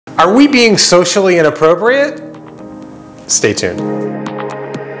Are we being socially inappropriate? Stay tuned.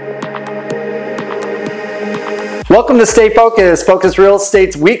 Welcome to Stay Focused, Focus Real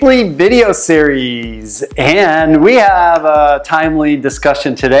Estate's weekly video series. And we have a timely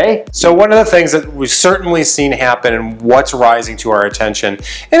discussion today. So one of the things that we've certainly seen happen and what's rising to our attention,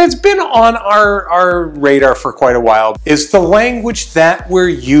 and it's been on our radar for quite a while, is the language that we're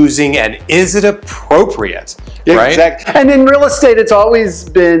using and is it appropriate? Right? Exactly. And in real estate, it's always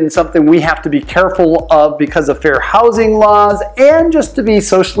been something we have to be careful of because of fair housing laws and just to be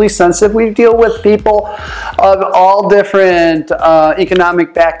socially sensitive. We deal with people of all different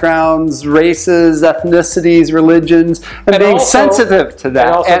economic backgrounds, races, ethnicities, religions, and being also sensitive to that.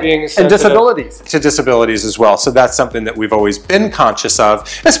 And also being sensitive and disabilities. To disabilities as well. So that's something that we've always been conscious of,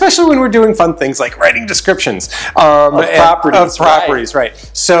 especially when we're doing fun things like writing descriptions of properties. Right.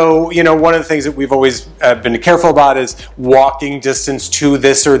 So, you know, one of the things that we've always been careful about is walking distance to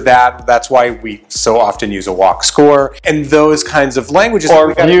this or that. That's why we so often use a walk score and those kinds of languages.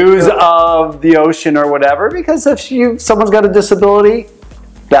 Or views of the ocean or whatever, because if someone's got a disability,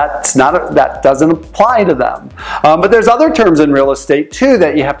 that doesn't apply to them. But there's other terms in real estate too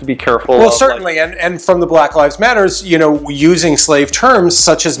that you have to be careful of. Well, certainly, and from the Black Lives Matters, you know, using slave terms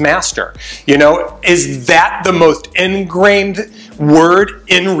such as master, you know, is that the most ingrained word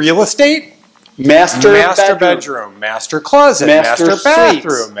in real estate? Master bedroom, master closet, master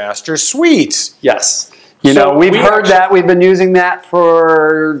bathroom, master suite. Yes. You know, we've heard that, we've been using that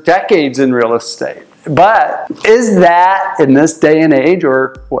for decades in real estate. But is that, in this day and age,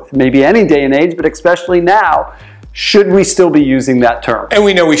 or maybe any day and age, but especially now, should we still be using that term? And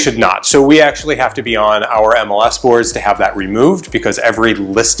we know we should not. So we actually have to be on our MLS boards to have that removed, because every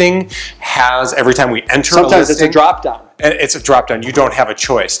listing has, every time we enter a listing, sometimes it's a drop down. And it's a drop down. You don't have a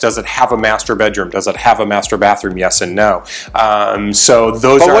choice. Does it have a master bedroom? Does it have a master bathroom? Yes and no. So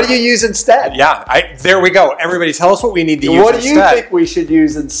those are. But what do you use instead? Yeah, there we go. Everybody tell us what we need to use instead. What do you think we should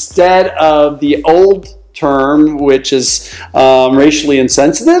use instead of the old term, which is racially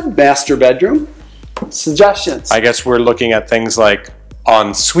insensitive, master bedroom? Suggestions. I guess we're looking at things like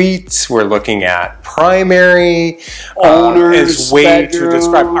ensuite. We're looking at primary. Owner's is way bedroom, to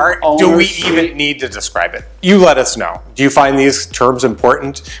describe. Do we even need to describe it? You let us know. Do you find these terms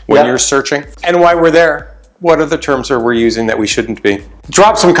important when you're searching? And while we're there, what other terms are we using that we shouldn't be?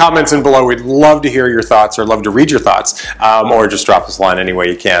 Drop some comments in below. We'd love to hear your thoughts or love to read your thoughts, or just drop us a line any way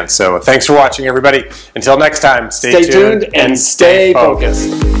you can. So thanks for watching, everybody. Until next time, stay tuned and stay focused.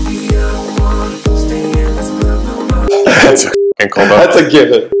 That's a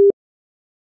given.